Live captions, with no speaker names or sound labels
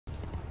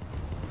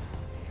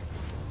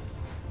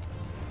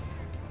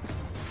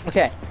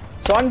Okay,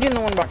 so I'm doing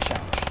the 1 box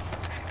challenge.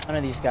 None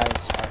of these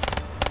guys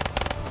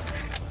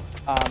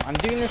are. I'm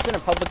doing this in a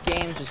public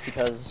game just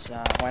because,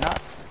 why not?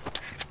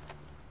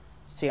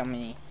 See how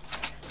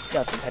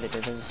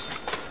competitive it is.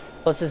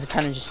 Plus, this is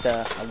kind of just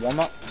a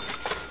warm-up.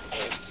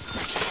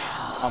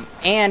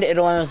 And it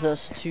allows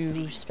us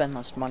to spend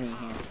less money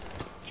here.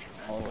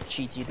 Oh,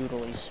 cheatsy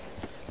doodlies.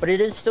 But it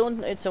is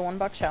still, it's a 1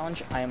 box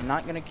challenge. I am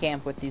not going to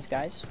camp with these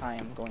guys. I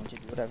am going to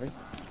do whatever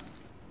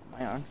on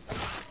my own.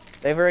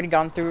 They've already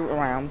gone through a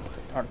round,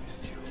 or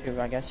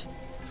 2, I guess.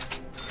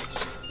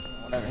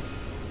 Whatever.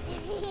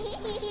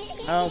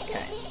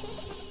 Okay.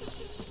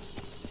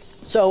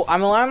 So,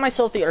 I'm allowing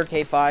myself the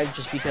RK5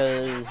 just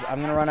because I'm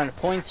going to run out of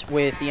points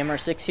with the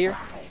MR6 here.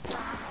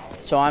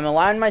 So, I'm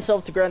allowing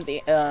myself to grab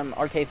the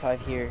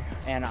RK5 here,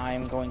 and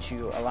I'm going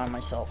to allow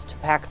myself to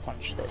pack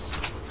punch this.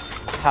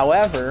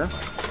 However,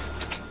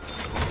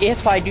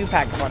 if I do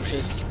pack punch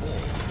this,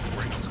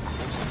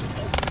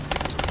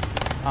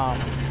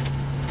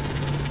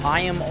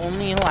 I am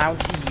only allowed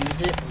to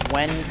use it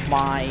when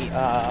my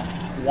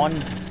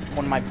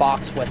when my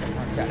box weapon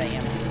runs out of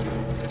ammo.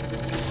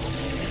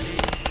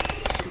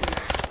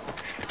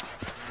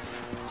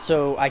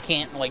 So I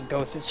can't like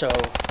go through. So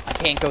I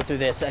can't go through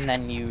this and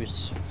then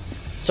use.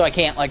 So I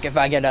can't like if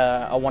I get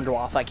a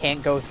Wonderwaff, I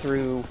can't go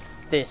through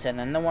this and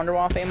then the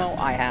Wonderwaff ammo.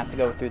 I have to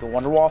go through the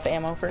Wonderwaff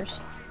ammo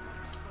first.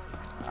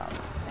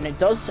 And it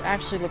does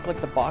actually look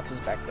like the box is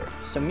back there.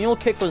 So Mule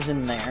Kick was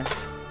in there.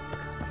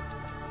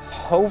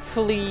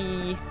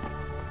 Hopefully,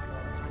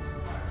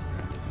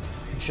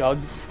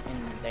 Jug's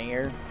in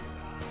there.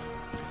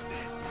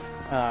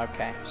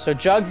 Okay, so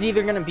Jug's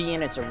either gonna be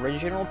in its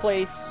original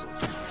place.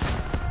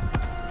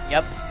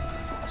 Yep.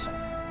 Awesome.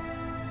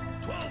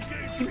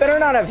 You better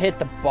not have hit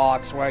the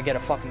box where I get a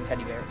fucking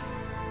teddy bear.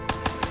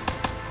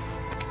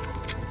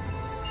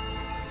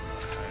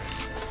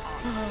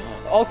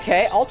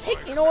 Okay, I'll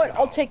take, you know what?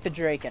 I'll take the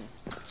Draken.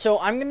 So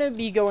I'm gonna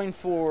be going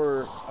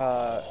for,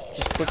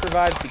 just quick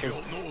revive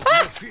because,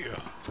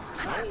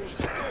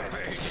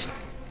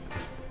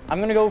 I'm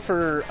gonna go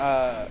for,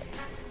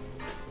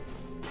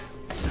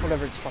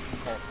 whatever it's fucking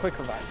called. Quick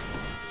revive.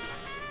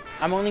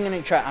 I'm only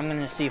gonna try, I'm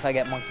gonna see if I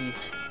get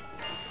monkeys.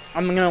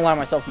 I'm gonna allow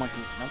myself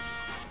monkeys. Nope.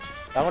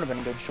 That would have been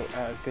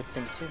a good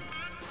thing too.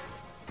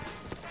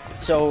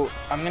 So,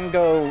 I'm gonna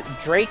go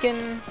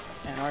Draken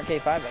and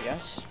RK5, I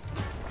guess.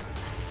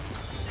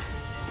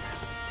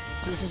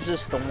 This is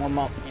just the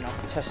warm-up, you know,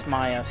 test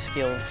my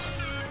skills.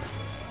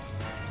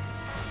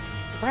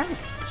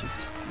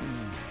 Jesus.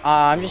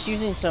 I'm just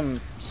using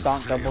some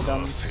stock double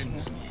gums.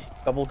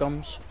 Double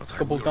gums.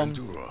 Double gum.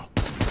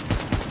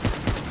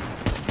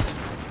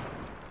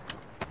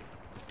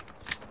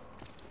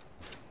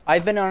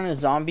 I've been on a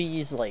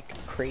zombies like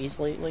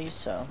craze lately,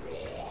 so.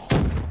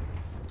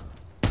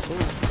 Ooh.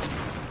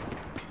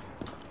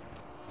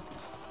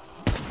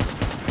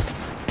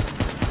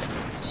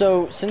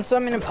 So, since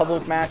I'm in a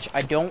public match,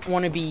 I don't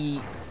want to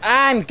be...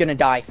 I'm gonna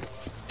die.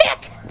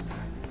 Fuck!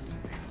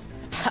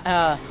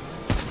 I'm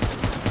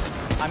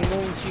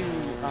going to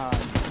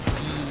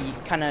be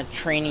kind of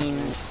training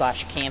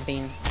 /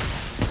 camping.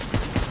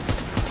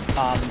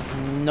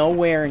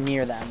 Nowhere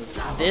near them.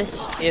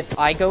 This, if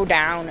I go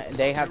down,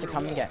 they have to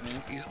come and get me.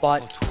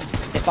 But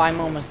if I'm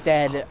almost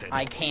dead,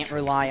 I can't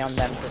rely on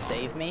them to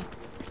save me.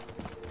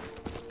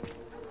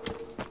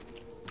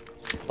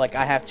 Like,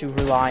 I have to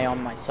rely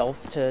on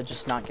myself to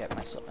just not get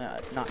myself,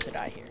 not to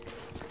die here.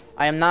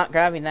 I am not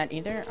grabbing that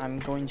either. I'm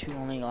going to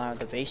only allow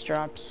the base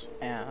drops,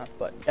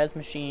 but Death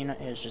Machine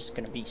is just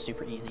going to be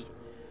super easy.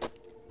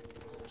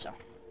 So,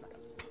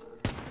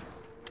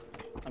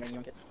 I'm going to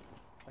yoink it.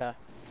 And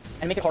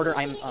to make it harder,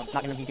 I'm not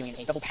going to be doing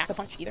a double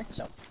pack-a-punch either,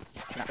 so,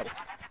 not double.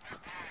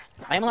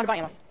 I am allowed to buy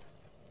ammo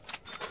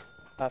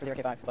for the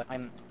RK5, but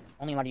I'm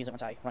only allowed to use it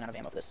once I run out of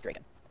ammo for this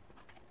Draken.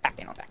 Packed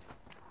ammo, packed.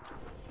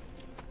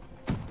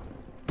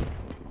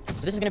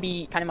 So this is going to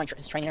be kind of my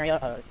training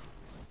area,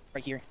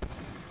 right here.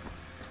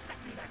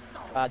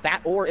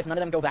 That, or if none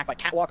of them go back by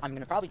catwalk, I'm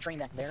going to probably train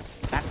back there.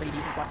 That's a pretty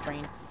decent spot to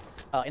train.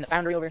 In the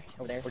foundry over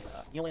there, where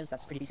Mule is,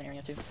 that's a pretty decent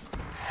area too. You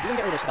can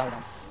get rid of this Skull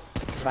one.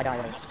 If I die,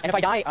 whatever. And if I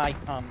die, I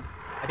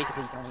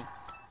basically can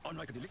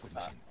only, hit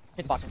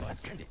the box with that.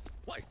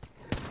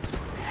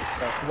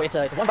 So, it's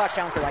a 1 box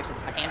challenge for life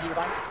since I can be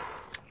revived.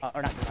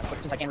 Or not revived,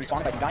 but since I can respawn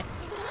if I do die.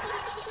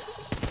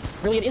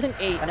 Really, it isn't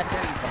a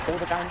necessarily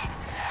horrible challenge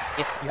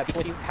if you have people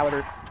with you.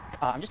 However,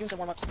 I'm just doing some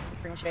warm-ups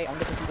pretty much today. I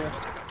want to get some people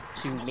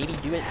to maybe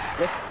do it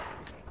with,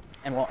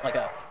 and well, like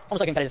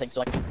almost like a competitive thing,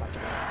 so I can revive.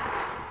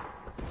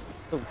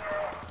 Ooh.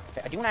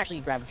 Okay, I do want to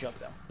actually grab Jug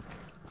though.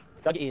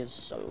 Jug is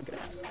so good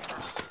at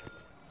that.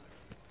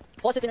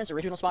 Plus, it's in its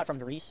original spot from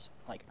Doris.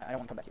 Like, I don't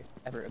want to come back here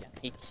ever again. I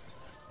hate this.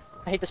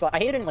 I hate this spot. I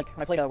hated it in like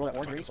when I played World at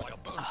War Doris. Like,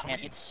 oh, man,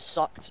 it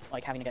sucked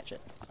like having to get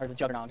shit or the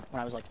Juggernog when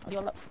I was like,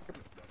 oh,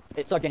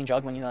 it sucked getting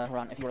Jug when you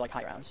run if you were like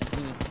high rounds. And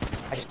me,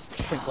 I just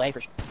couldn't play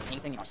for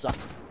anything. You know, it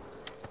sucked.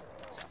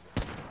 So,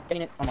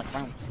 getting it on like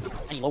round,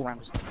 any low round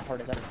was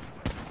hard as ever.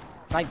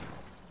 I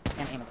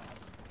can't aim it.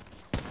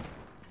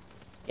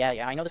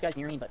 Yeah, I know this guy's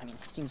near me, but I mean,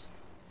 he seems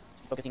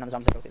focusing on the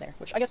zombies that go through there,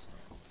 which I guess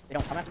they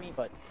don't come after me,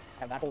 but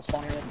I have that whole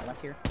spawn area to my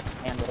left here,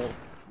 and the whole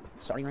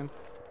starting room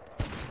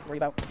to worry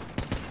about.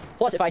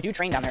 Plus, if I do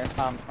train down there,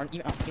 or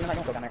even if I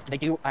don't go down there, they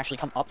do actually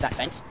come up that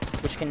fence,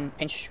 which can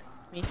pinch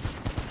me.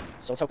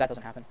 So let's hope that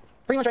doesn't happen.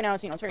 Pretty much right now,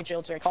 it's, you know, it's very chill,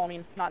 it's very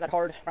calming, not that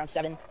hard, around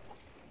 7.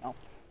 No.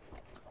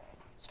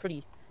 It's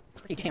pretty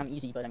damn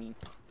easy, but I mean,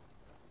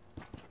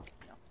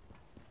 no.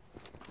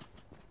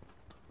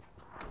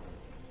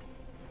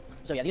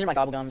 So yeah, these are my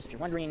gobblegums. If you're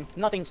wondering,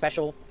 nothing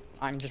special.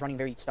 I'm just running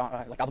very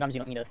like gobblegums you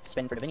don't need to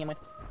spin for Divinium with.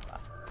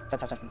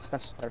 That's how sentence.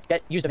 That's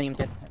whatever. Use Divinium.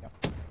 There we go.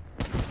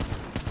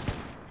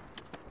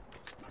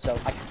 So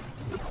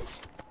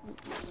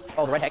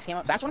oh, the red hex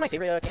camo. That's one of my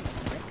favorite camos.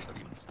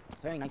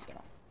 It's a very nice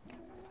camo.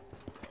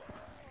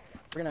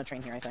 We're gonna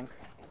train here, I think.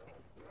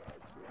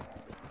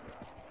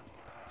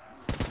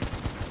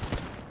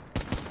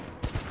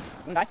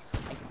 You die?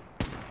 Thank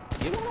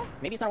you. You?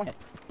 Maybe it's not one hit.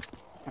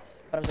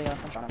 But it was a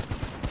one shot on him.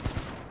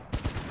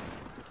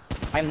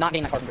 I am not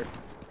getting that carpenter.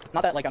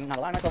 Not that, like, I'm not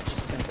allowing myself,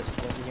 just to make this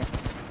a little easier.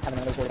 Having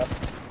another board up.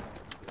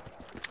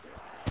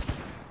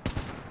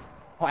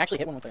 Oh, I actually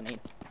hit one with a nade.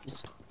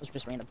 It was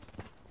just random.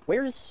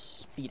 Where is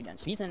Speed again?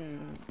 Speed's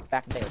in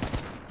back there.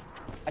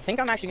 I think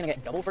I'm actually gonna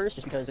get double first,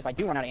 just because if I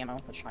do run out of ammo,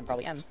 which I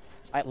probably am,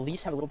 I at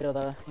least have a little bit of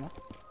the, you know,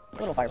 a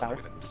little firepower.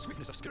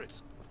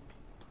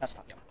 That's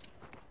top, yeah.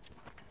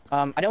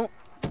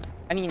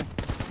 I mean,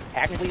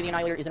 technically the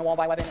Annihilator isn't a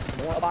wall-by weapon, it's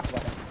more a box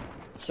weapon.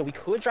 So we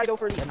could try to go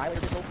for the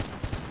Annihilator pistol.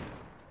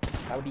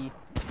 That would be...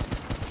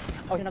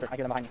 Oh, here's another. I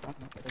hear them behind me. Oh,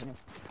 no, there's a new.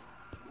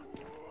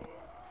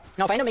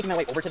 Now, if I end up making my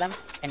way over to them,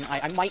 and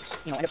I might,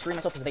 you know, end up screwing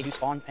myself because they do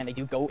spawn, and they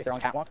do go if they're on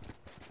catwalk.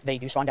 They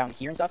do spawn down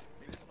here and stuff,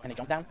 and they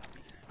jump down.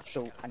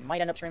 So I might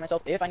end up screwing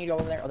myself if I need to go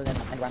over there, other than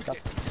end around stuff.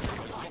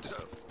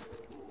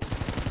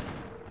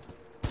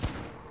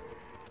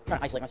 I'm trying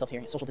to isolate myself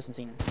here, social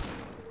distancing, and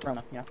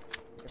Corona, you know,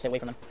 or stay away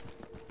from them.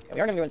 Okay,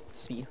 we are gonna go with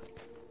speed.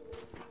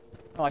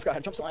 Oh, I forgot how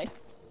to jump slide.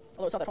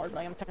 Although it's not that hard, but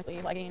I am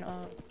technically lagging,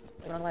 on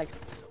lag.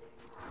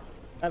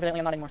 Evidently,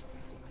 I'm not anymore.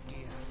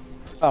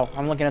 Oh,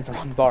 I'm looking at the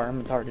wrong bar.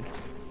 I'm retarded.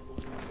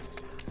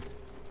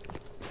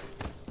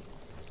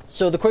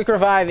 So the quick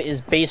revive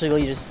is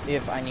basically just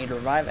if I need to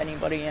revive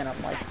anybody and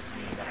I'm like,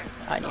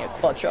 I need a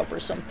clutch up or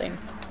something.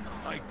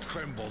 I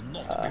tremble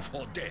not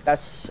before death.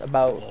 That's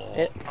about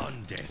it.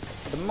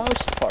 For the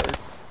most part.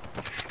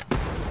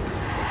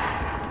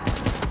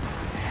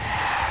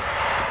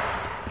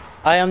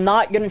 I am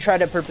not going to try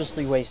to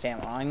purposely waste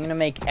ammo. I'm going to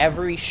make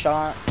every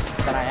shot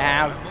that I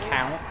have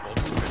count.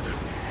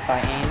 If I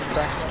aim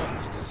correctly.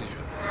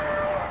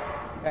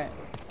 Okay.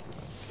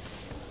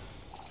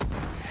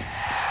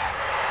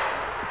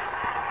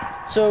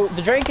 So,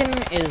 the Draken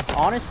is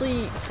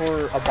honestly,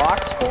 for a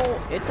box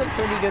pull, it's a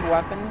pretty good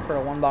weapon for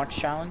a one-box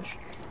challenge.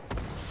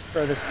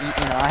 For this, you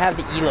know, I have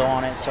the ELO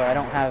on it, so I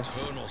don't have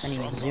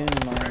any zoom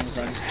or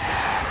anything.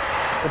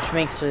 Which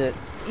makes it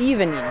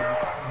even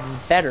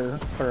better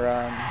for,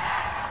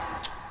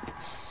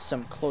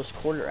 some close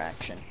quarter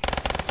action.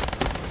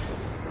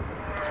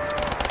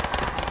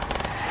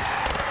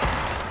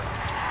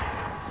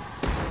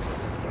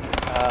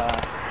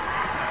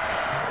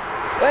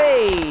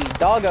 Hey,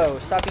 doggo,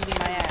 stop eating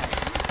my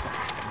ass.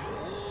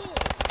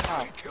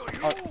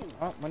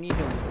 Oh, what are you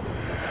doing?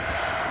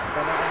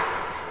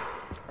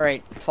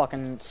 Alright,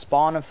 fucking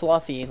spawn of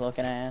fluffy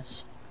looking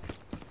ass.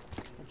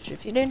 Which,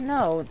 if you didn't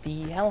know,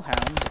 the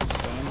Hellhounds in this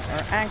game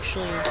are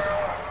actually,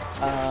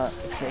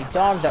 it's a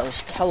dog that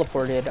was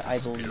teleported, I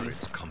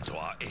believe.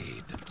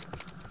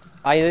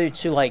 Either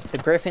to, like, the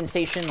Griffin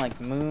station, like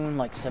Moon,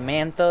 like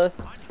Samantha,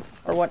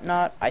 or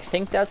whatnot. I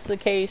think that's the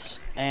case,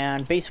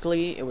 and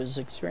basically it was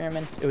a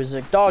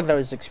dog that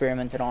was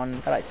experimented on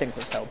that I think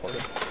was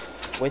teleported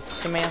with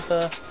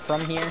Samantha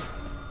from here.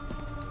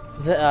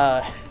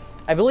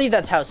 I believe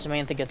that's how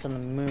Samantha gets on the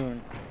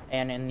moon,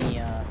 and in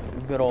the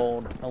good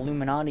old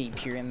Illuminati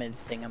pyramid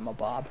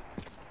thingamabob.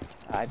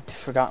 I've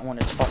forgotten what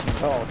it's fucking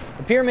called.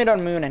 The pyramid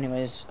on moon,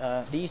 anyways.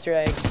 The Easter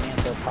egg,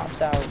 Samantha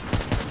pops out,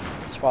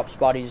 swaps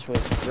bodies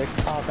with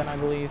Richthofen, I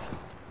believe.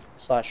 /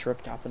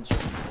 Richthofen's.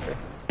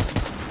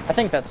 I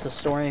think that's the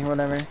story or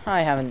whatever.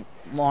 I haven't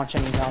launched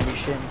any zombie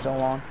shit in so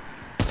long.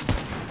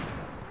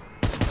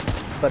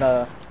 But,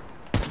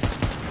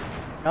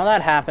 no,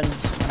 that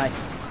happens, and I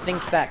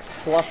think that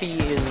Fluffy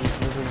is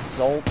the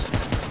result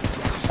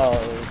of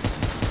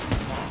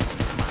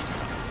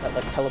that,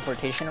 like,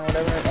 teleportation or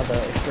whatever, of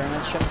the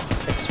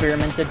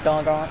experimented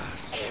doggo.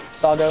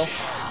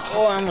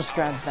 Oh, I almost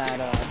grabbed that,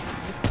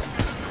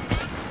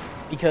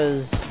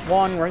 because,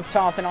 one,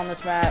 Richthofen on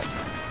this map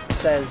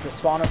says the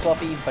spawn of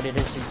Fluffy, but it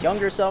is his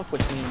younger self,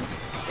 which means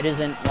it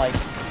isn't like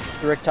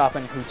the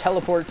Richthofen who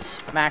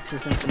teleports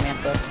Maxis and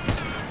Samantha.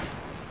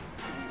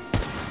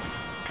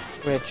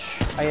 Which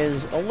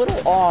is a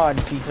little odd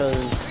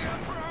because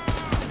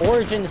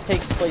Origins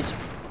takes place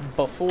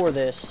before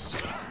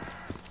this,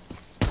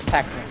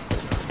 technically.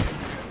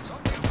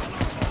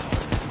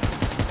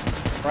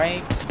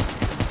 Right?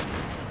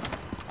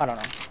 I don't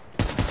know.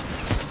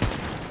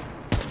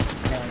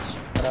 Anyways,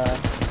 but,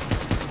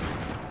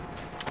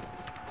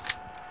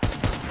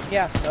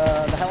 yeah,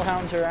 the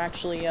Hellhounds are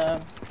actually,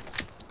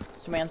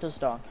 Samantha's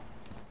dog.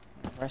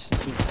 Rest in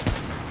peace.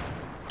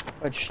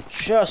 Which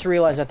just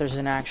realized that there's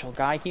an actual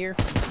guy here.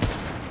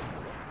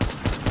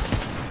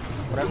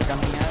 Whatever gun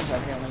he has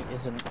evidently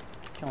isn't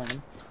killing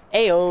him.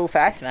 Ayo,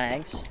 fast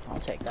mags. I'll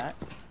take that.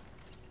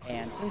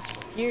 And since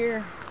we're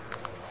here,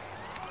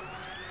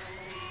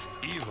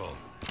 Evil,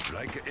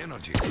 like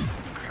energy,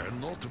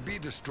 cannot be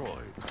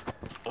destroyed.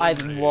 I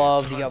Only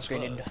love the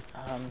transferred.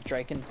 upgraded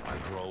Draken. I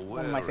grow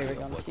One of my wary favorite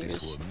guns what to this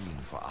use. will mean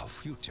for our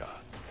future.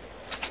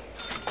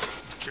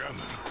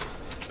 German,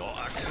 your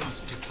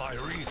actions defy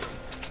reason,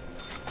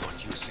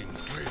 but you seem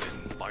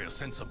driven by a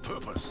sense of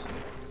purpose.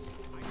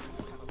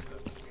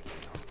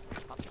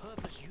 A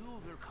purpose you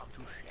will come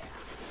to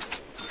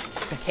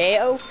share.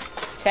 Takeo?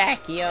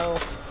 Takeo.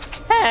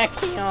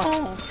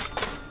 Takeo. I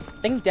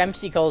think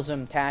Dempsey calls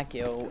him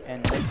Takeo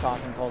and Rick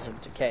Coffin calls him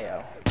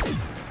Takeo.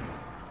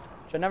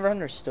 Which I never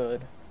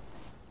understood.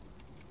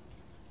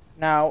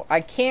 Now,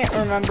 I can't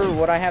remember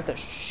what I have to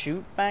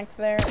shoot back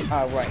there.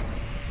 Oh, right.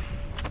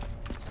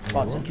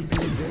 Button. Want to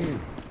play a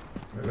game?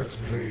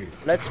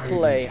 Let's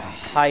play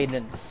hide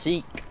and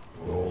seek.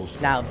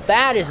 Now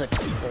that is a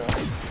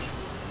classic.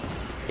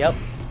 Yep.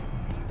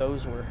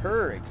 Those were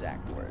her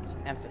exact words.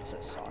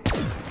 Emphasis on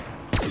her.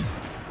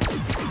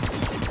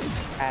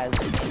 As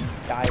in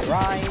Die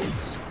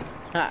Rise.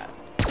 Ha.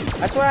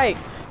 That's why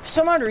for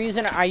some odd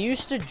reason, I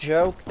used to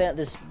joke that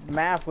this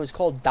map was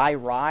called Die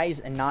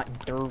Rise and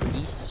not Der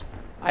Ries.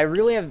 I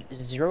really have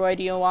zero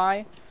idea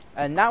why.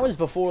 And that was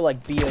before,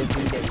 like,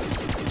 BO3 days.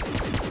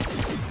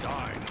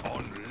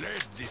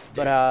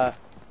 But,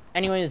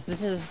 anyways,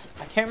 this is...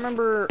 I can't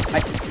remember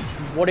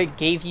what it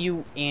gave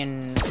you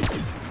in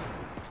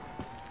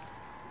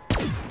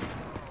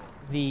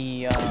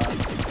the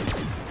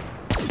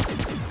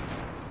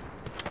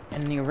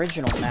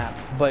original map,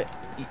 but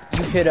you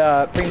could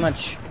pretty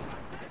much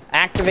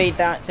activate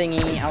that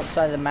thingy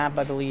outside of the map,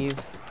 I believe,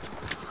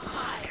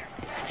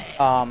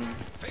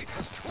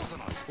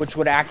 which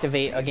would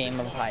activate a game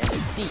of hide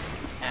and seek,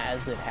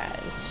 as it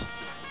has.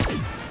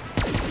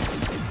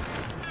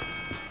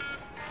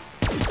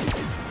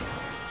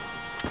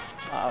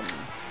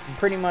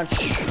 Pretty much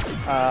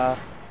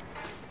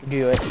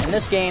do it. In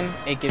this game,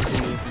 it gives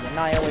you the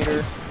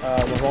Annihilator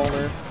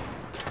revolver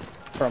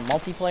from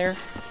multiplayer,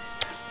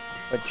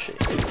 which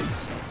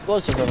is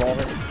explosive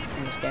revolver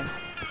in this game.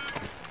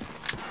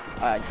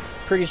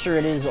 Pretty sure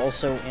it is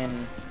also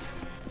in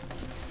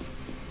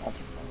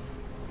multiplayer.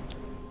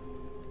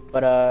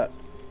 But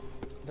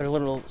they're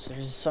little. So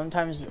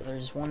sometimes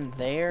there's one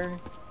there.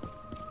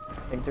 I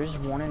think there's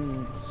one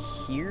in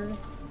here.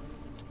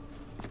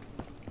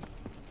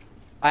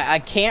 I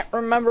can't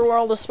remember where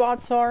all the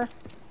spots are.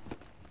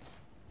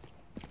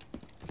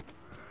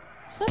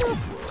 Is that a...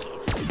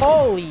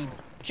 Holy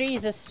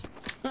Jesus.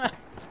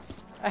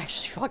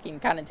 Actually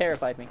fucking kind of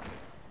terrified me.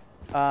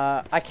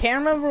 I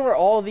can't remember where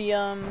all the,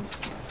 oh,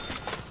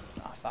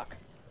 fuck.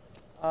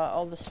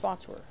 All the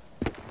spots were.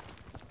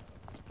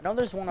 I know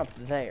there's one up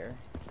there,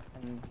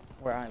 and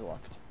where I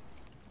looked.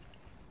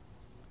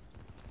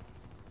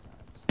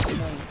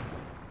 Right.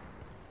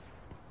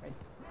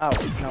 Oh,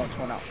 no, it's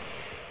one out.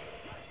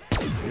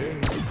 Yeah,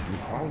 you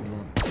found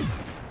one.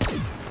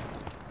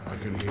 I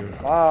can hear her.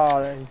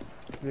 Oh,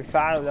 we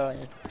found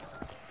one.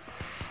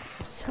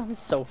 Sounds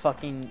so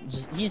fucking...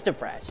 he's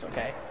depressed,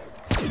 okay?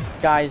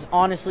 Guys,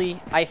 honestly,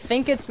 I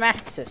think it's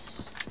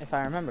Maxis, if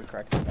I remember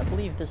correctly. I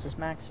believe this is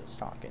Maxis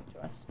talking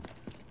to us.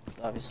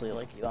 Obviously,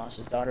 like, he lost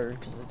his daughter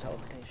because of the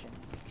teleportation.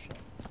 Shit.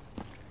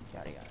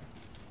 Yada yada.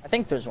 I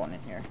think there's one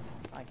in here.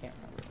 I can't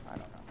remember. I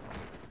don't know.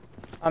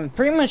 I'm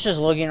pretty much just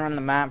looking around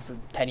the map for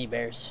teddy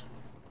bears.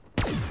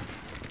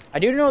 I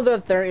do know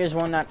that there is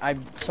one that I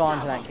saw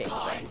into that cave.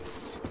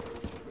 So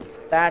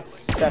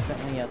that's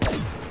definitely a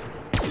thing.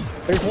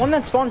 There's one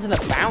that spawns in the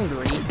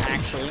foundry,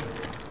 actually.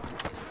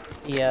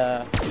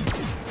 The,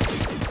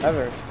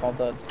 whatever it's called,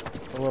 the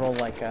little,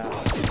 like,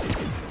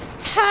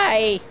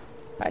 Hi!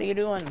 How you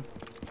doing?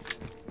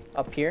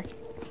 Up here.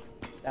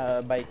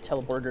 By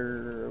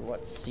teleporter,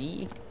 what,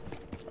 C?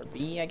 Or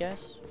B, I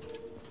guess?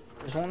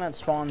 There's one that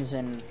spawns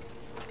in...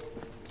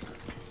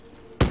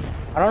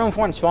 I don't know if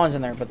one spawns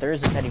in there, but there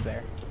is a teddy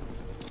bear.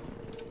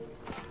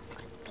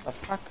 What the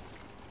fuck?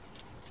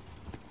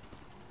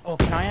 Oh,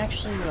 can I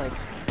actually, like...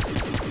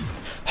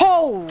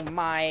 Oh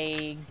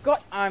my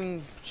god!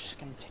 I'm just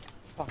gonna take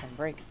a fucking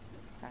break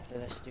after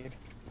this, dude.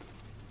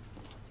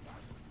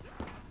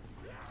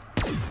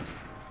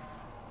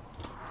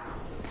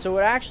 So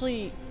it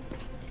actually...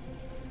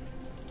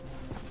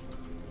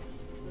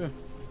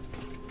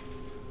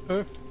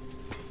 I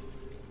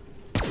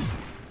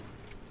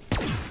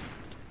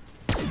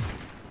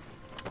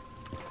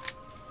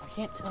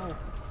can't tell.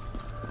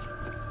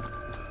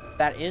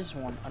 That is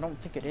one. I don't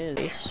think it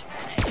is.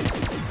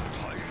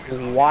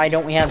 Why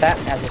don't we have that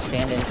as a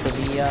stand-in for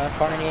the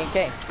Car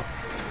 98K?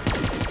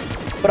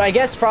 But I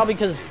guess probably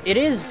because it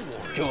is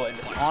good,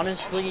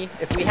 honestly.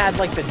 If we had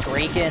like the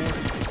Draken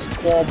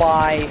wall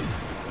buy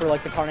for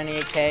like the Car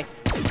 98K,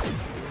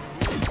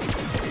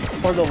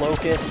 or the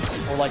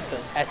Locust, or like the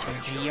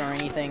SVG or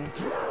anything.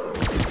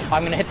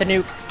 I'm gonna hit the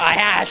nuke.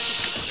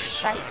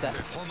 Scheiße.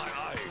 Before my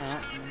eyes.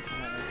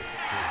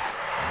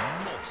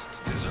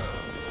 Most deserved.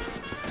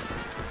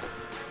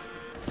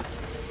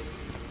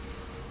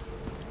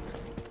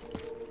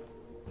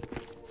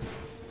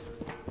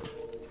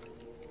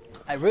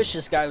 I wish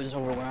this guy was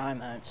over where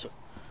I'm at, so...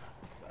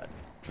 But,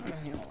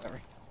 you know,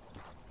 whatever.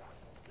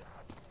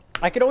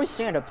 I could always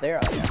stand up there,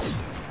 I guess.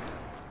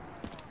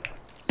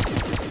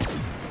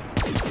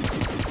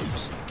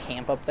 Just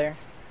camp up there.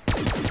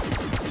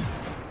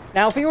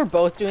 Now, if we were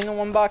both doing a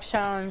one-box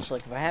challenge,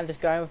 like if I had this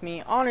guy with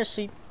me,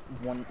 honestly,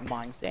 wouldn't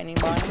mind standing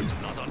by him.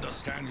 Not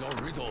understand your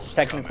riddles,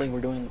 Technically, German.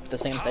 we're doing the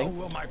same How thing.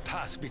 will my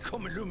path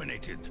become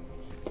illuminated?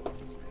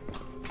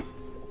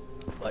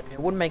 But it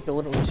would make it a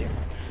little easier.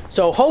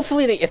 So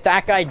hopefully, if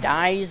that guy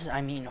dies,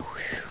 I mean,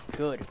 whew,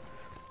 good.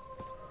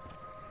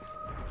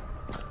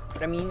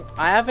 But I mean,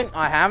 I haven't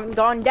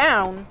gone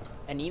down,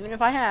 and even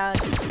if I had,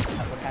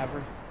 I would have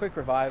a quick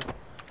revive,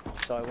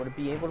 so I would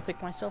be able to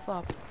pick myself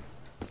up.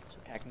 So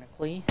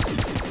technically, is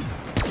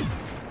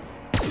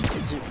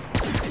it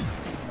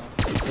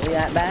really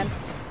that bad?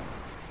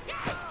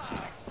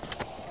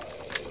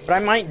 But I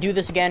might do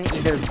this again,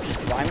 either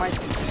just by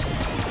myself.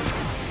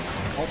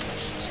 Oh,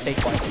 just stay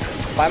quiet.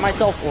 By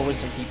myself or with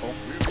some people.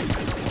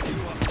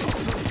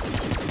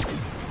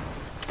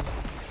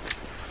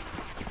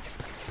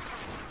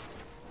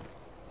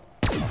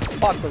 What the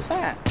fuck was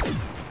that?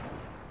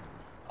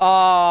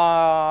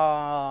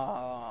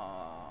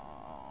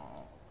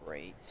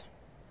 Great.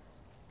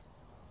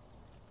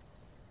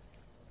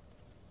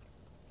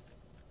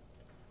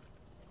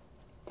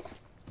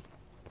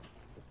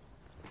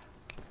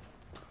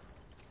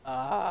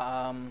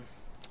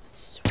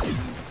 Sweet.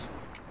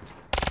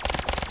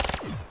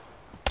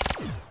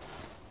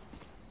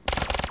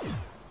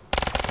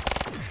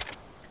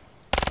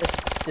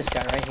 This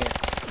guy right here.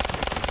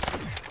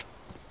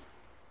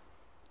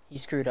 He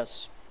screwed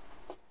us.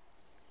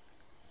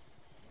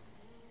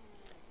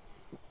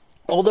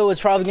 Although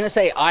it's probably gonna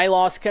say I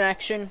lost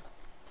connection.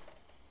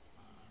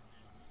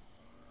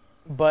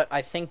 But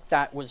I think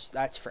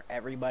that's for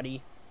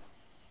everybody.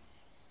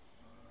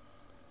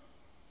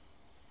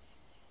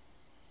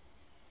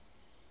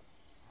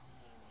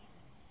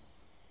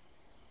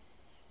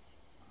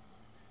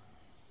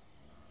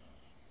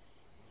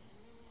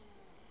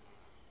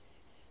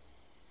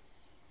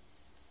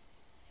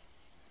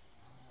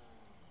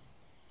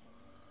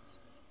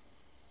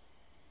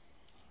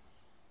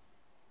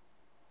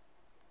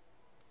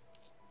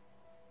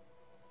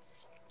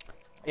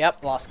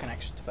 Yep, lost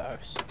connection to the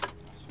host.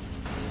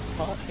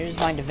 Well, here's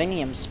my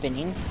divinium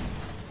spinning.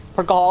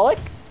 Pergolic?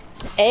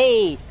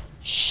 Hey!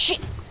 Shit!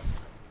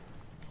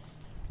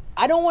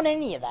 I don't want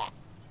any of that.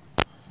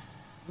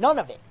 None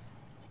of it.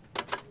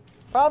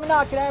 Probably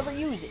not gonna ever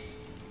use it.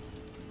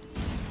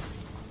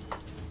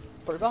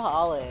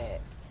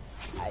 Pergolic.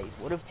 I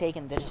would have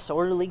taken the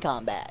disorderly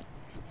combat.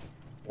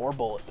 Or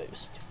bullet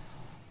boost.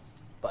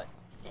 But,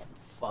 yeah,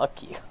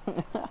 fuck you.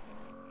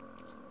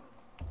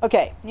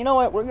 Okay, you know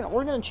what? We're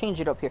gonna change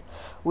it up here.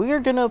 We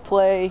are gonna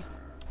play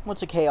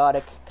what's a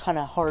chaotic, kind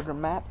of harder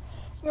map.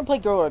 We're gonna play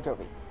Girl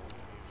Recovery.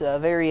 It's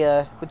very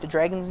with the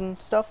dragons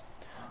and stuff.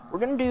 We're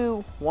gonna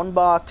do one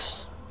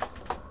box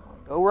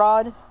Go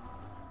Rod.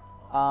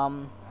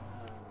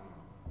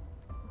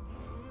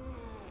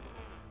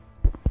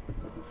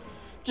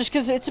 Just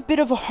because it's a bit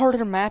of a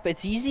harder map.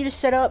 It's easy to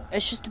set up.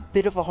 It's just a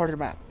bit of a harder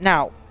map.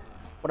 Now,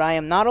 what I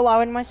am not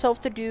allowing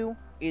myself to do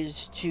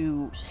is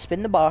to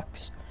spin the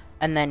box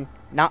and then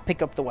not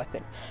pick up the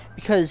weapon,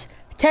 because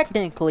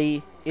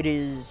technically it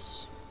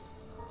is,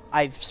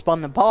 I've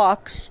spun the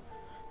box,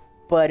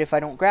 but if I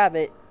don't grab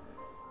it,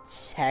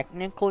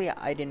 technically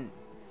I didn't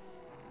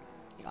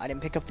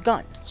pick up the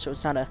gun, so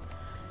it's not a,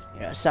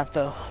 it's not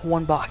the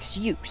one box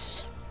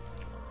use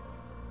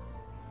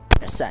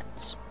in a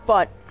sense.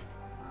 But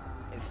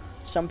if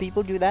some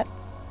people do that,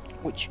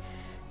 which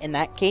in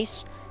that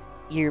case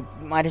you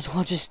might as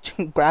well just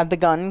grab the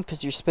gun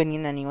because you're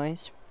spinning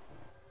anyways.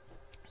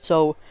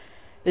 So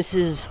this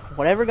is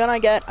whatever gun I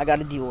get, I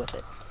gotta deal with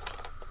it.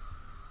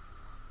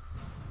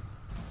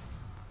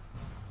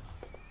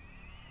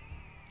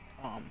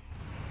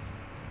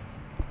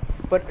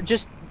 But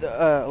just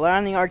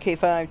learn the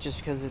RK5 just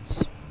because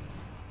it's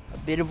a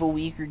bit of a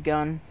weaker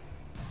gun.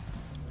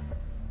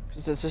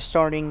 Because it's a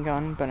starting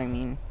gun, but I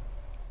mean,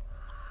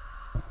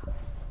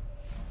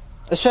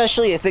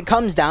 especially if it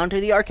comes down to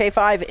the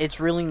RK5, it's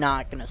really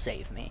not gonna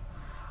save me.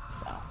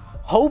 So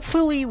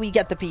hopefully we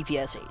get the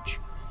PPSH.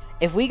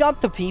 If we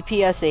got the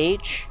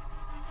PPSH,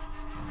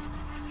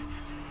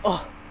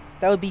 oh,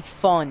 that would be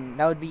fun.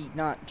 That would be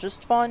not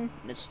just fun,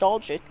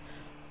 nostalgic,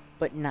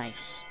 but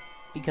nice.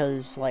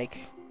 Because,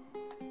 like,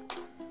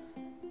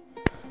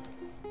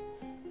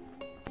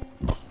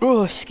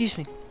 oh, excuse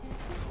me.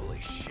 Holy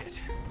shit.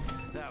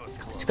 That was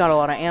close. It's got a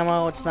lot of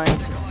ammo. It's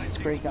nice. It's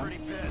a great gun.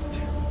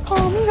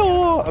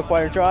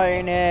 Acquire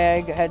giant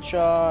egg,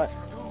 headshot,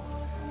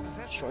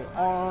 destroy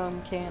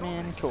arm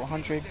cannon, kill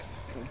 100.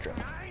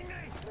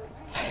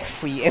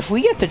 If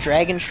we get the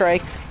dragon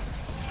strike,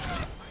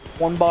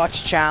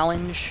 1-box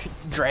challenge,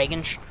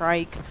 Dragon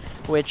Strike,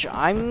 which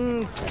I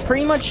am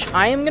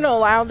gonna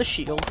allow the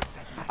shield.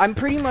 I'm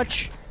pretty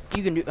much,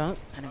 you can do, oh,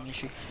 enemy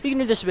issue. You can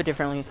do this a bit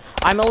differently.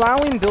 I am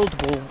allowing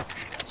buildables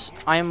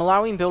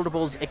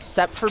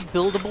except for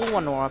buildable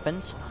one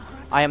weapons.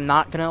 I am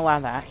not gonna allow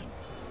that.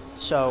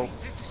 So,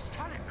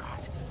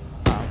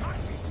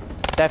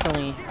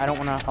 definitely, I don't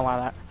want to allow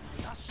that.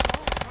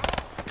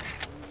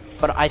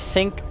 But I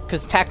think,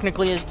 because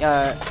technically it's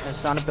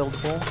not a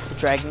buildable, the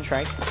Dragon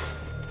Strike.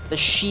 The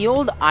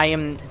shield I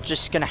am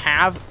just gonna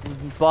have,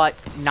 but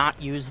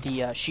not use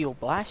the shield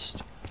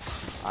blast.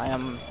 I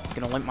am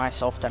gonna limit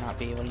myself to not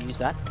be able to use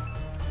that.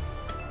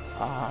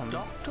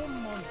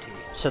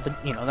 So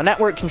the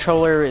network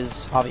controller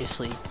is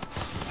obviously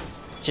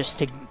just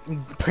to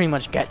pretty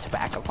much get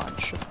tobacco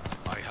punch.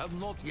 I have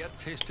not yet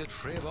tasted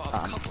flavor of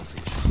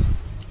cuttlefish.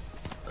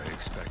 I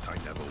expect I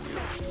never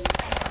will.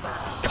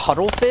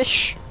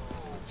 Cuttlefish?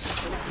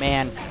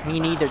 Man, me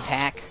neither,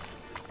 Tack.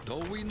 Though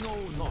we know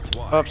not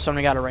why. Oh,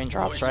 somebody got a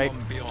raindrops, right?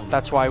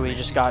 That's why we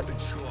just got.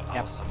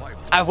 Yep.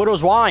 I have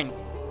Widow's Wine.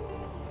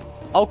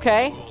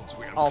 Okay,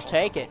 I'll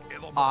take it.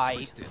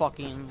 I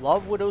fucking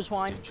love Widow's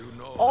Wine.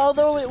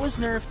 Although it was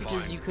nerfed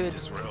because you could.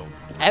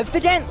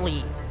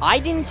 Evidently, I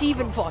didn't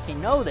even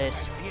fucking know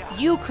this.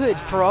 You could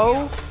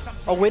throw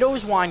a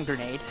Widow's Wine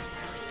grenade,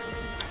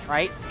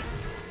 right?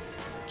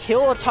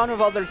 Kill a ton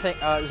of other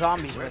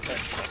zombies with it.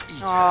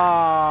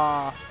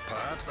 Ah.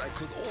 Perhaps I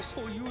could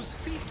also use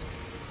feet.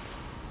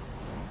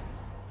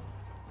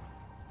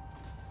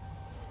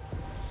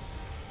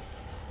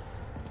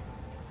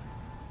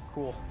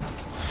 Cool.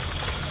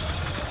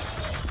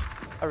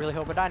 I really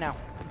hope I die now.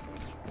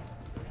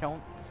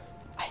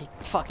 I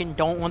fucking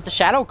don't want the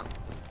shadow.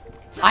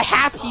 I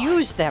have to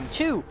use them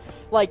too.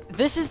 Like,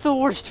 this is the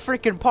worst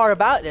freaking part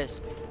about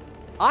this.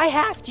 I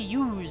have to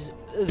use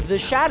the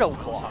shadow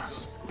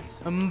claws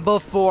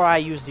before I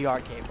use the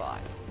arcade bot.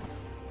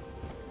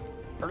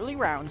 Early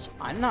rounds,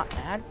 I'm not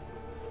mad.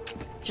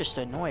 Just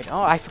annoyed.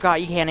 Oh, I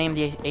forgot you can't aim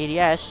the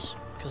ADS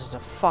because it's a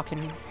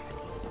fucking.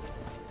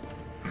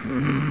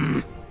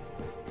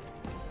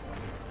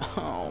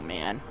 Oh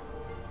man.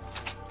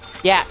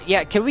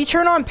 Yeah. Can we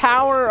turn on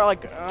power?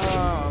 Like,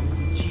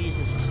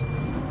 Jesus.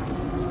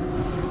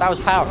 That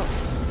was power.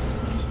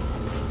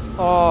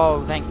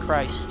 Oh, thank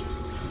Christ.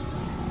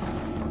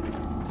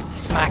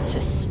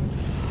 Maxis.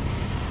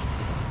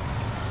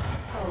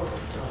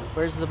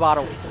 Where's the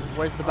bottle?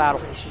 Where's the battle?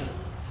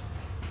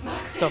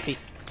 Sophie.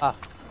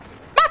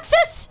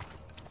 Maxis!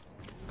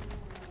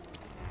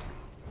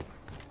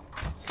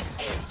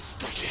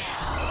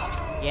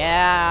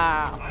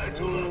 Yeah.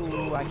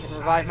 Ooh, I can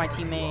revive my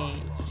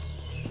teammates.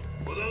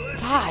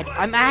 God,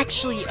 I'm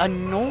actually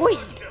annoyed.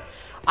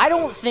 I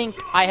don't think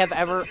I have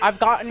ever. I've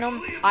gotten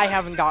them. I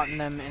haven't gotten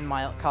them in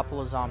my couple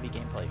of zombie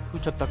gameplay. Who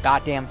took the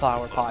goddamn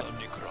flower pot?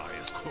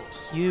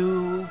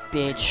 You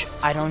bitch.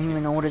 I don't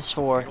even know what it's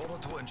for.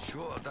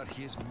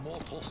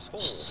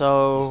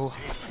 So.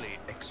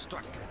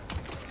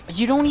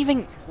 You don't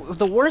even.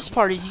 The worst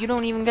part is you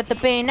don't even get the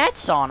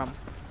bayonets on them.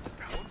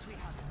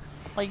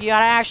 Like, you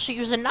gotta actually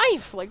use a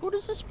knife. Like, what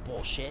is this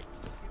bullshit?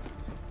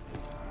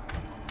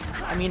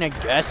 I mean, I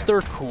guess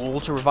they're cool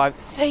to revive.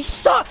 They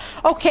suck!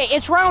 Okay,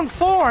 it's round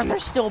 4 and they're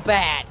still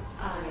bad.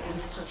 I am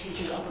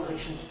Strategic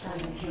Operations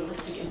Planning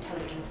Heuristic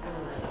Intelligence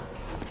Analyzer.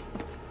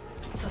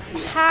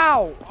 Sophia.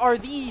 How are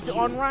these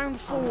on round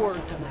 4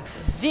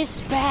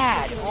 this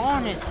bad?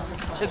 Honest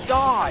to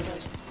God.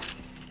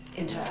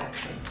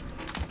 Interaction.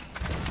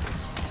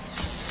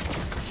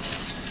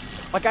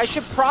 Like, I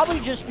should probably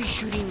just be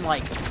shooting,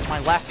 like, my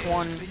left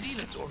one.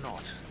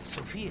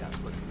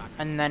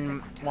 And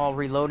then, while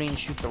reloading,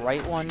 shoot the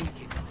right one.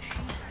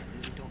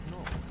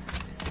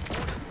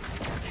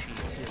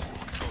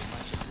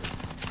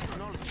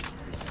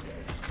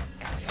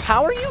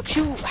 How are you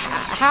two?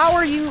 How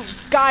are you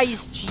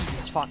guys?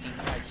 Jesus fucking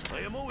Christ.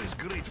 I am always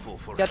grateful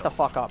for Get the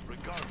fuck up.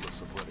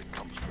 regardless of where it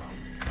comes from.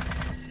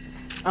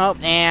 Oh,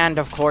 and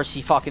of course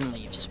he fucking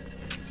leaves.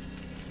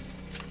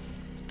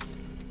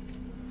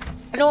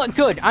 You know what?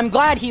 Good. I'm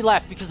glad he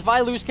left, because if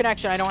I lose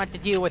connection, I don't have to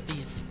deal with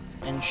these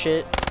and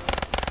shit.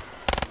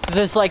 Because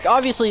it's like,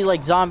 obviously,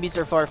 like, zombies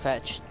are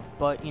far-fetched,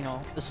 but, you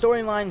know, the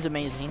storyline's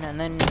amazing, and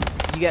then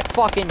you get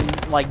fucking,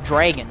 like,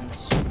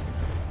 dragons.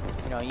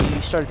 You know,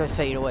 you start to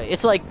fade away.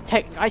 It's like,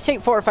 I say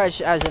far-fetched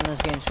as in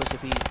this game's supposed to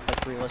be,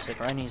 like, realistic,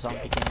 or any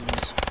zombie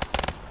games.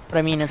 But,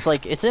 I mean, it's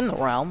like, it's in the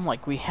realm.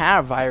 Like, we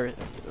have virus,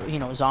 you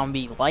know,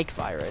 zombie-like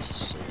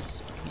virus.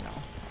 It's, you know,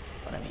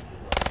 what I mean.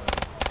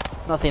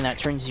 Nothing that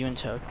turns you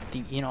into,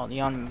 the, you know, the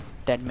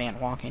undead man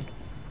walking.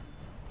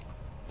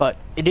 But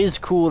it is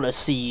cool to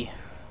see.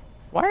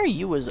 Why are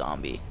you a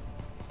zombie?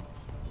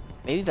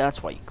 Maybe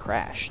that's why you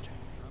crashed.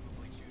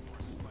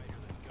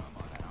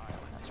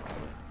 That's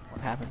what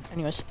happened.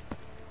 Anyways.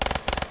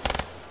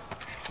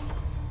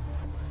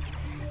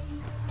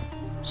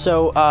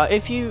 So,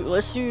 if you,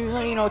 let's do,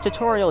 you know, a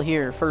tutorial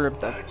here for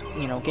the,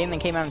 you know, game that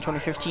came out in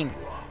 2015.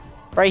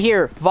 Right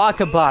here,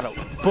 vodka bottle.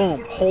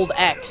 Boom. Hold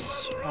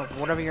X. Or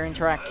whatever your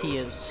interact key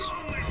is.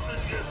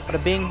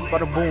 Bada bing,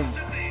 bada boom.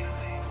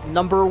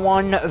 Number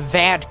 1,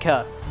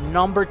 Vadka.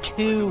 Number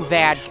 2,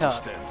 Vadka.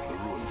 Stand the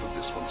ruins of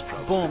this once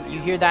proud Boom, city.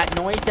 you hear that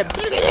noise? That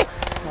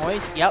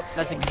noise? Yep,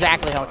 that's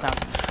exactly how it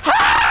sounds.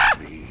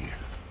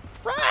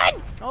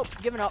 Run! Oh,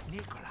 giving up.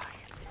 Nikolai,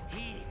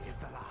 he is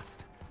the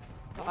last.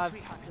 I've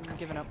been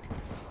giving up.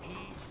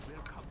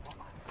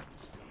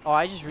 Oh,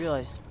 I just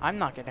realized I'm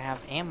not gonna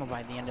have ammo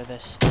by the end of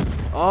this.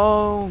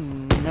 Oh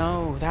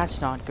no,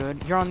 that's not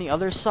good. You're on the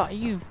other side.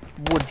 You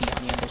would be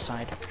on the other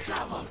side.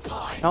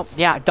 Nope.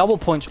 Yeah, double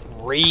points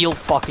real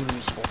fucking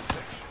useful.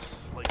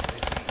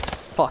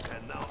 Fuck.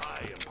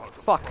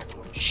 Fuck.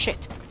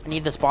 Shit. I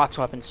need this box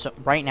weapon so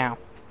right now.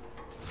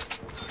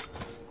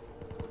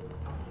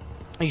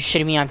 Are you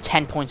shitting me? I'm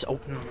 10 points.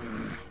 Oh.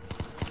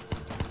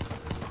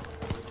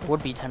 It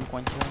would be 10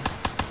 points away.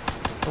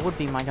 It would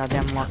be my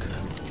goddamn luck.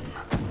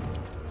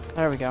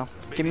 There we go.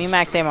 Give me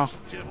max ammo.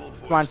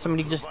 Come on,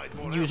 somebody just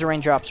use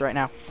raindrops right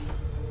now.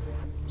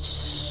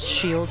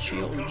 Shield,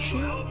 shield,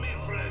 shield.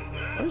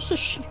 Where's the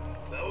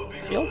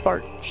shield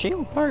part?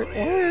 Shield part.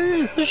 Where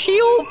is the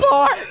shield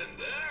part?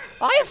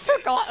 I've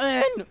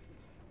forgotten.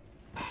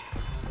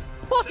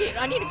 Fuck it,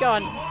 I need a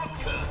gun.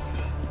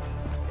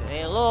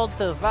 Reload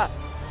the va.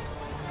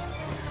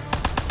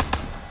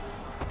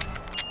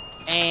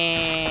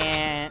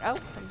 And oh,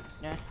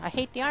 yeah, I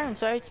hate the iron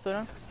sights, but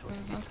okay.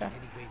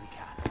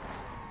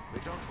 We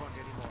don't want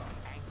any more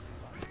angry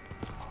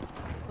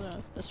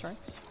ones. This right?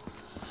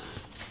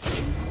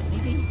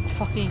 Maybe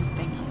fucking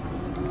thank you.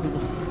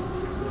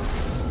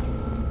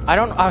 I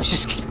don't. I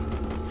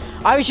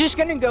was just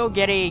gonna go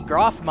get a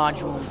Groff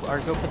module or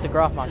go put the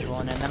Groff module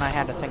in, and then I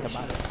had to think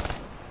about it.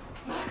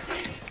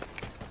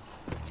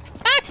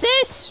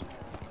 Axis!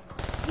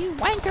 You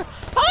wanker!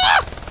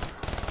 Ah!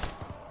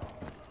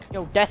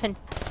 Yo, Deathin.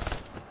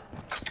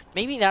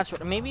 Maybe that's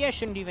what. Maybe I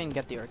shouldn't even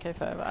get the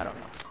RK5. I don't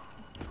know.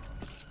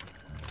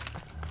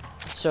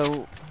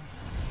 So,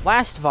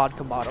 last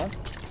vodka bottle.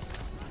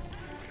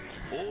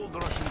 Old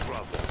Russian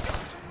proverb.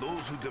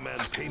 Those who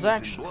demand payment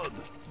actually... in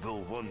blood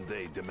will one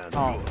day demand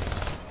Oh. yours.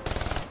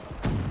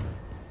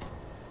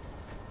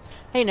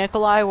 Hey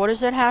Nikolai, what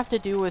does it have to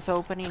do with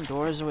opening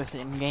doors with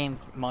in-game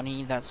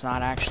money that's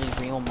not actually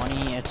real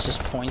money? It's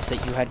just points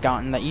that you had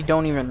gotten that you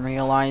don't even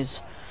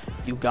realize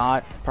you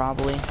got,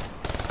 probably.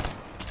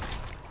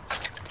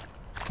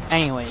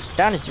 Anyways,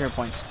 down to 0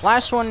 points.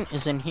 Last one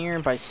is in here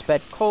by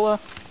Sped Cola.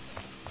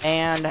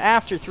 And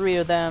after 3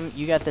 of them,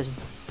 you get this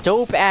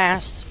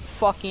dope-ass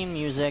fucking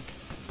music.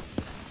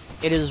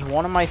 It is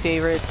one of my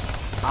favorites.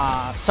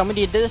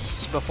 Somebody did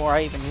this before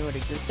I even knew it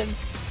existed.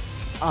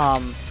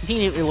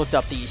 Immediately looked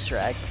up the Easter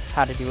egg,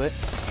 how to do it.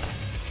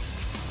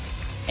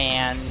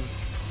 And,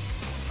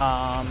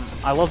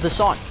 I love this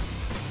song.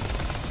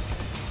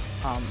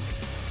 I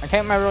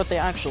can't remember what the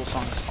actual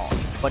song is called,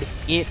 but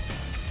it...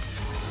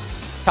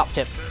 Top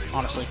tip,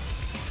 honestly.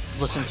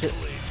 Listen to it.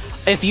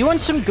 If you want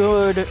some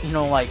good, you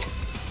know, like,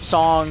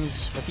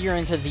 songs, if you're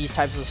into these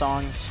types of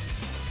songs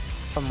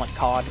from, like,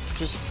 COD,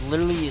 just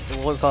literally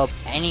look up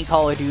any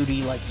Call of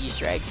Duty, like,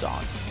 Easter egg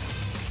song.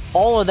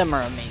 All of them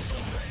are amazing,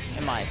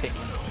 in my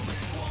opinion.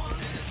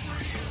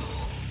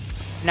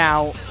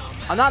 Now,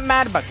 I'm not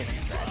mad about getting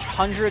a dredge.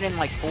 100 and,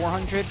 like,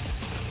 400,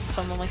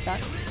 something like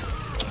that.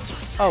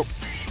 Oh.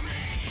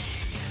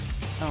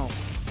 Oh,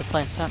 the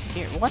plant's not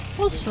here. What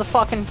was the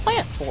fucking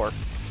plant for?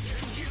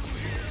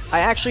 I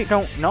actually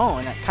don't know,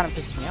 and it kind of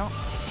pisses me off.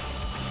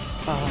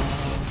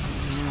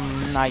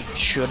 I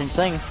shouldn't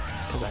sing,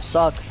 because I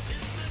suck.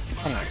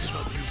 Anyways.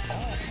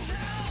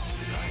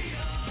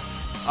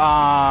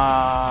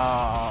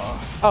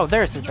 Oh,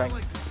 there's the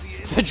dragon.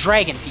 The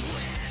dragon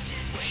piece.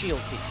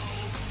 Shield piece.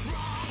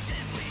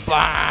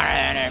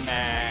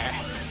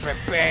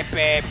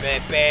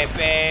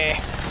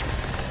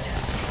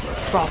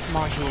 Drop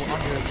module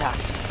under attack.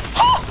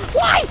 Oh,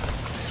 why?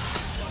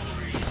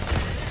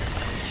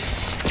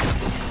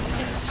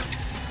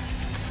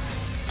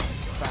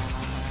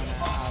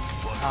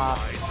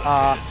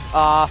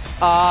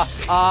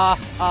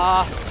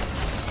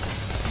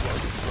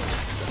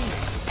 Please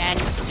end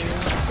soon.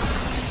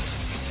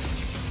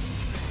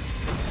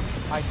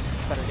 I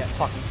better get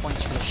fucking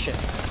points for this shit.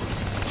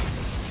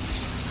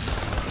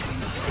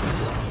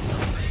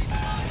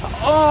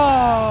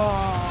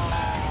 Oh!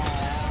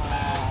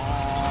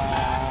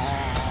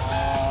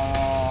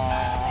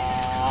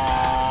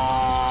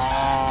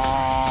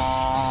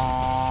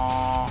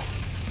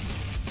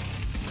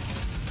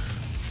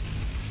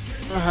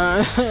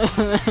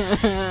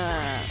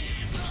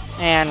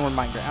 And we're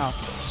migrating. Oh, of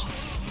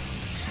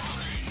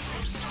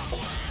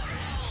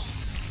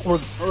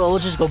course. We'll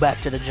just go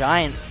back to the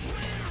giant.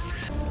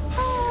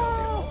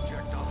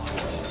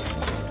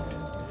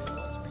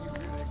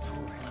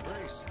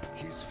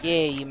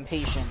 Yay,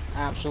 impatient.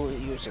 Absolutely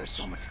useless.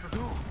 So much to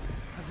do.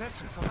 A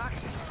vessel for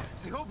access.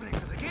 The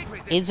openings of the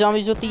gateways. 8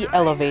 zombies with the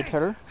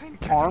elevator.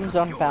 Arms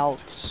on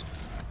Valks.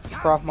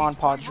 Brahman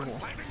Podjul.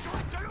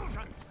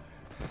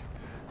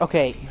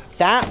 Okay,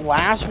 that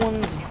last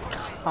one's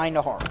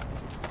kinda hard.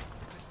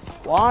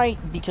 Why?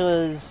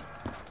 Because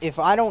if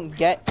I don't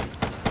get...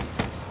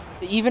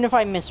 Even if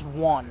I miss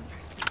one...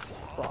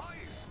 Well,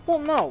 Well,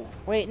 no.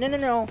 Wait,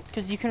 no.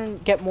 Because you can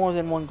get more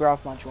than one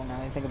graph module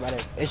now I think about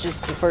it. It's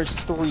just the first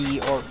 3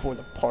 are for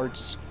the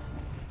parts.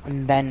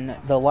 And then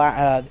the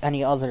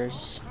any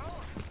others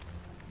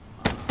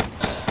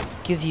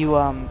give you,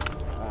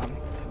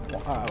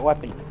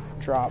 weapon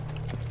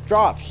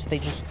drops. They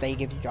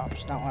give you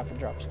drops, not weapon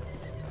drops.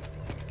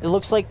 It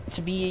looks like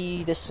to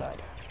be this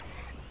side.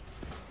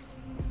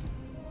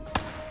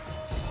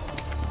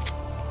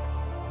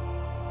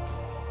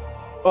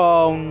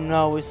 Oh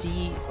no, is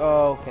he?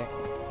 Oh, okay.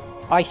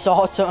 I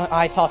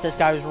thought this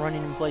guy was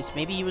running in place.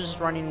 Maybe he was just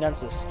running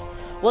against us.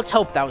 Let's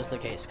hope that was the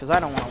case, because I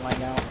don't want to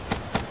lag out.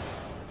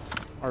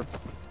 Or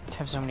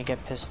have somebody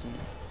get pissed and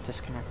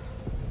disconnect.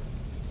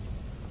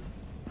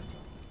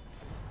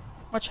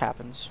 Which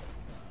happens.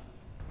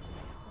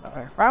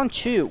 Round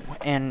 2,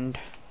 and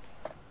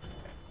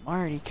I'm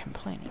already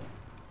complaining.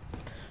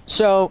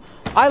 So,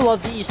 I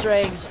love the Easter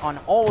eggs on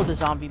all of the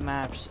zombie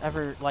maps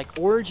ever. Like,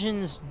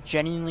 Origins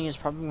genuinely is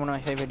probably one of my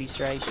favorite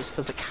Easter eggs, just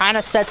because it kind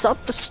of sets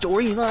up the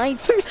storyline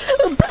for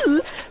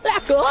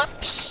Black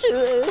Ops.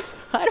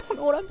 I don't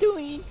know what I'm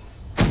doing.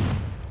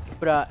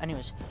 But,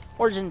 anyways,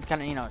 Origins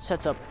kind of, you know, it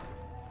sets up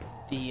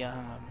the,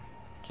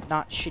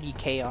 not shitty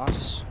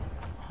chaos,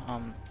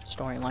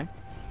 storyline.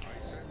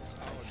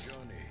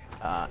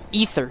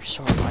 Ether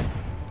storyline.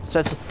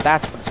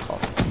 That's what it's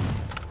called.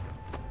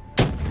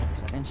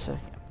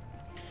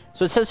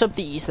 So it sets up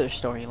the Ether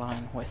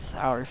storyline with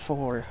our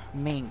 4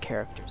 main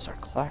characters, our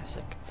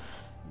classic.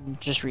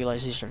 Just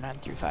realized these are 9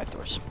 through 5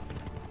 doors.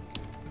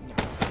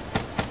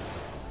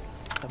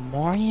 The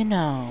more you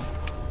know.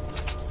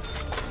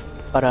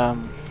 But,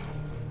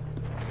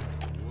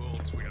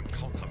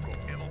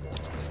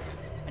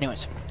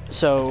 anyways,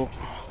 so,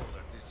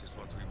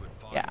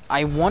 yeah,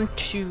 I want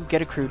to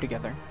get a crew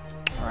together,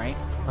 alright?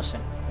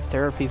 Listen, if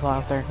there are people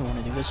out there who want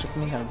to do this with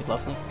me, that would be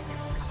lovely.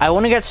 I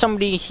want to get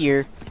somebody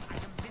here,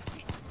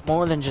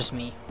 more than just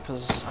me,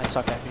 because I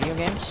suck at video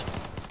games.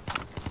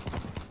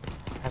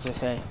 As I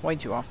say, way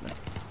too often.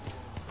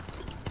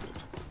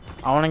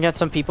 I want to get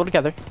some people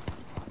together,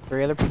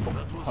 3 other people.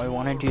 I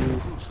want to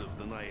do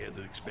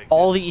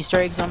all the Easter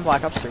eggs on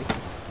Black Ops 3.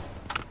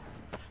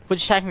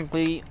 Which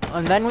technically,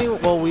 and then we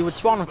would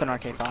spawn with an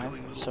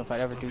RK5, so if I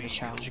ever do this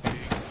challenge again.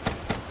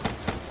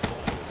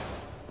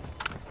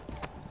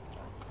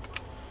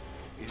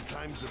 In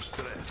times of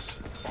stress,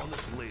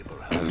 honest labor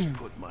helps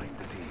put mind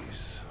at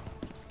ease.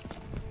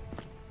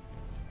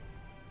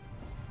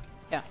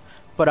 Yeah,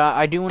 but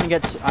I do want to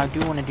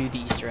do the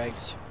Easter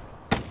eggs.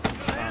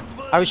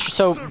 I was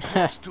so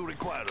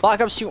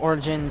Black Ops 2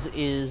 Origins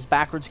is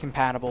backwards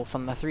compatible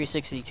from the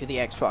 360 to the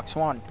Xbox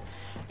One.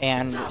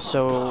 And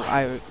so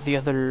I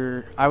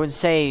would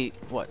say,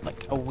 what,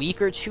 like a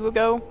week or 2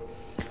 ago,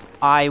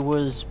 I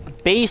was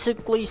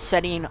basically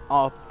setting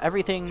up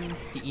everything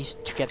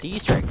to get the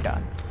Easter egg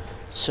done.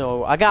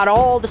 So I got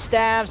all the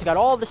stabs,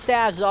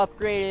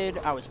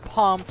 upgraded, I was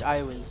pumped,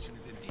 I was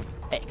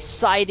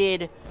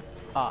excited,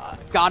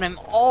 got him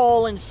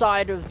all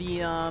inside of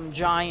the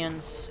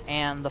Giants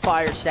and the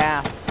Fire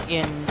Staff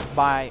in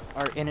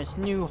its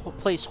new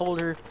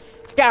placeholder,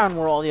 down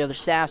where all the other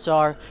staffs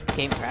are,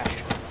 game crash.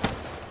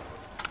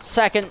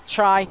 Second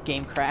try,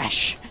 game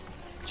crash.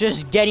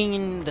 Just getting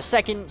in the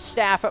second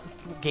staff up,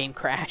 game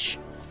crash.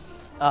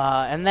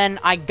 And then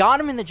I got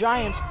him in the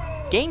Giants,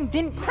 game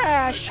didn't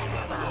crash.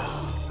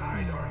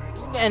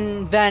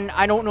 And then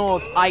I don't know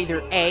if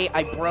either A,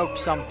 I broke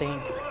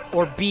something,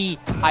 or B,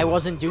 I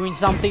wasn't doing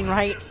something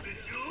right.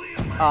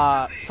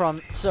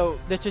 So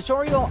the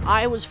tutorial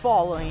I was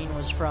following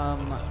was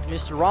from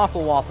Mr.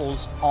 Raffle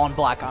Waffles on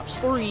Black Ops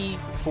 3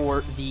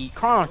 for the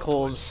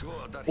Chronicles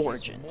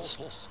Origins,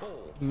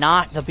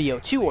 not the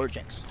BO2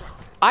 Origins.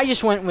 I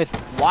just went with,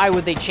 why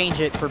would they change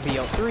it for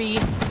BO3,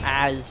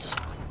 as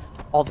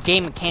all the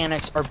game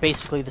mechanics are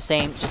basically the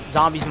same, just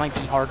zombies might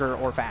be harder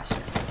or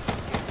faster.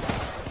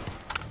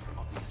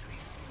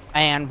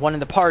 And one of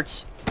the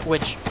parts,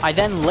 which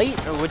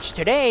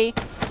today,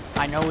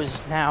 I know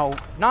is now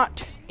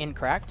not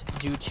incorrect,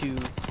 due to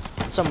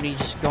somebody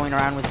just going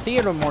around with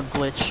theater mode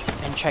glitch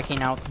and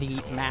checking out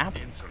the map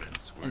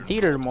in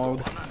theater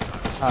mode,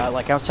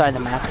 like outside the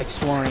map,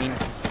 exploring,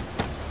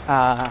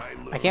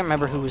 I can't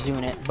remember who was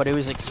doing it, but it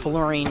was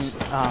exploring,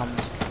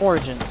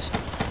 Origins,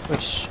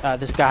 which,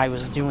 this guy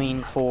was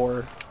doing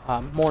for,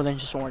 more than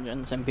just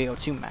Origins and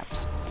BO2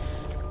 maps.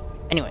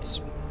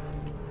 Anyways,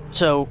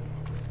 so,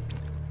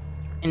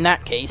 in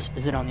that case,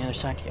 is it on the other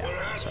side?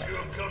 Yeah, sorry.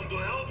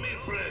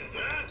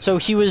 So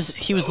he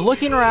was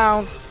looking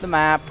around the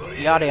map,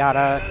 yada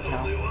yada, you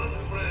know,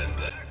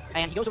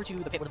 and he goes over to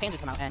the pit where the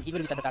pandas come out, and he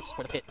literally said that that's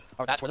where the pit,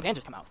 or that's where the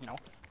pandas come out, you know,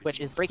 which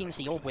is breaking the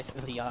seal with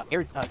the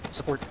air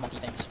support monkey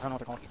things. I don't know what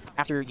they're called.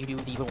 After you do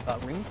the little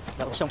room, the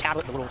little stone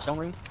tablet, the little stone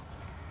room,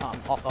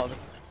 off of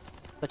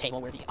the table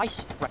where the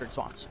ice record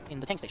spawns in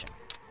the tank station.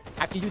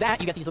 After you do that,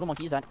 you get these little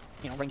monkeys that,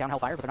 you know, rain down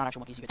hellfire, but they're not actual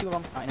monkeys. You get 2 of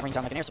them, and it rains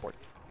down like an air support.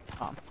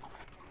 What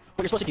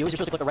you're supposed to do is you're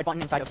supposed to click the red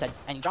button inside of said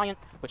any giant,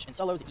 which in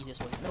solo is the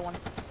easiest, was the middle one.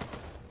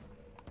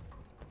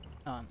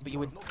 But you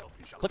would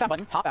click that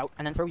button, hop out,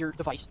 and then throw your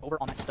device over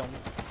on that stone,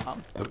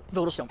 the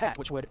little stone pad,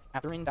 which would,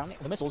 after raining down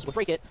the missiles, would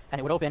break it, and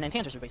it would open, and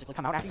panzers would basically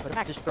come out after you put a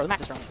Maxis, throw the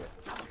Maxis drone into it.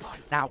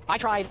 Now, I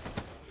tried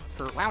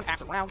for round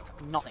after round,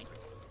 nothing.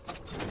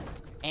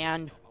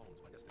 And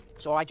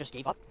so I just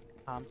gave up.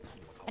 And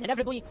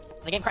inevitably,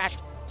 the game crashed,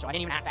 so I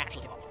didn't even have to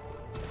actually give up.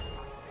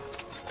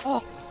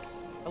 Oh,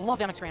 I love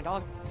the MX Grand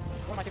Dog.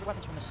 One of my favorite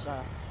weapons from this,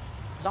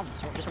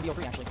 zombies, or just from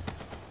BO3, actually.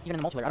 Even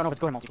in the multiplayer. I don't know if it's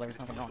good in multiplayer, I don't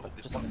know if I'm wrong, but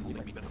just love it in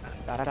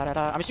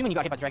multiplayer. I'm assuming you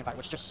got hit by the Dragonfire,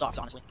 which just sucks,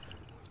 honestly.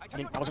 I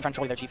wasn't trying to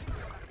troll you there, Chief.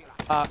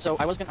 So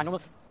I was gonna,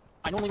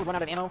 I normally would run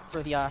out of ammo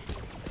for the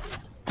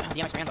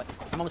MX Grand, but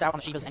I'm almost out on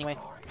the Shivas anyway.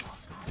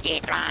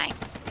 Keep trying.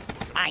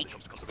 Mike.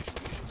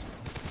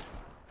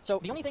 So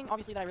the only thing,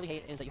 obviously, that I really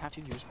hate is that you have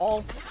to use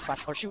or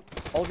shoot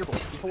all of your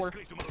bullets before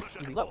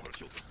you reload.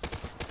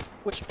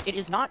 Which, it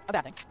is not a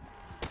bad thing.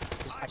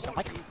 I just don't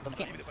like the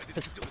mechanic.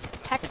 Because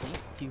technically,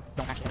 you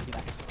don't actually have to do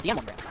that. The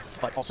M1 Grand.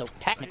 But also,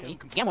 technically,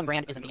 the M1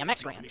 Grand isn't the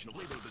MX Grand.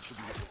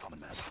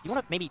 You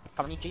wanna maybe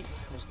cover me, Chief?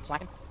 I'm just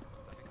slacking.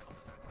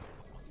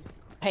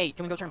 Hey,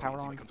 can we go turn power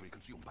on? Did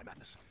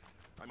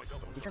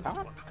we turn power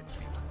on?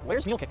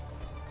 Where's Mule Kick?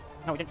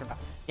 No, we didn't turn power.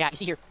 Yeah, you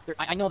see here.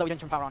 I know that we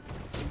didn't turn power on.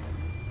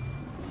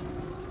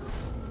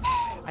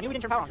 I knew we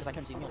didn't turn power on because I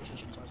couldn't see the Mule Kick.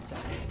 Did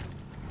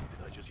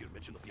I just hear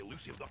mention of the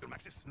elusive Dr.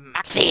 Maxis?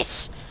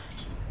 Maxis!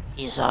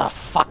 He's a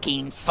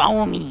fucking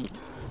phony.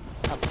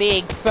 A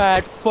big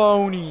fat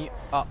phony.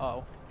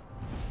 Uh-oh.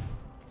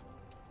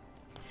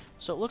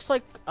 So it looks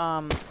like,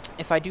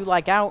 if I do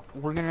lag out,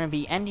 we're gonna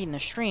be ending the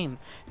stream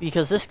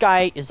because this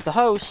guy is the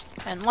host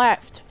and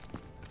left.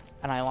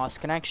 And I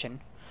lost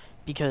connection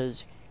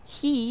because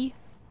he,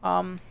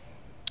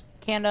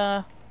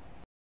 kinda...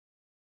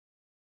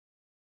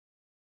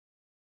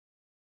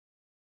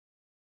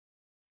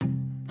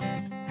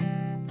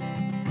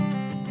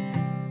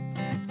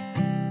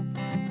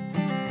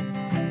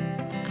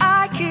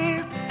 I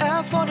keep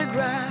a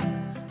photograph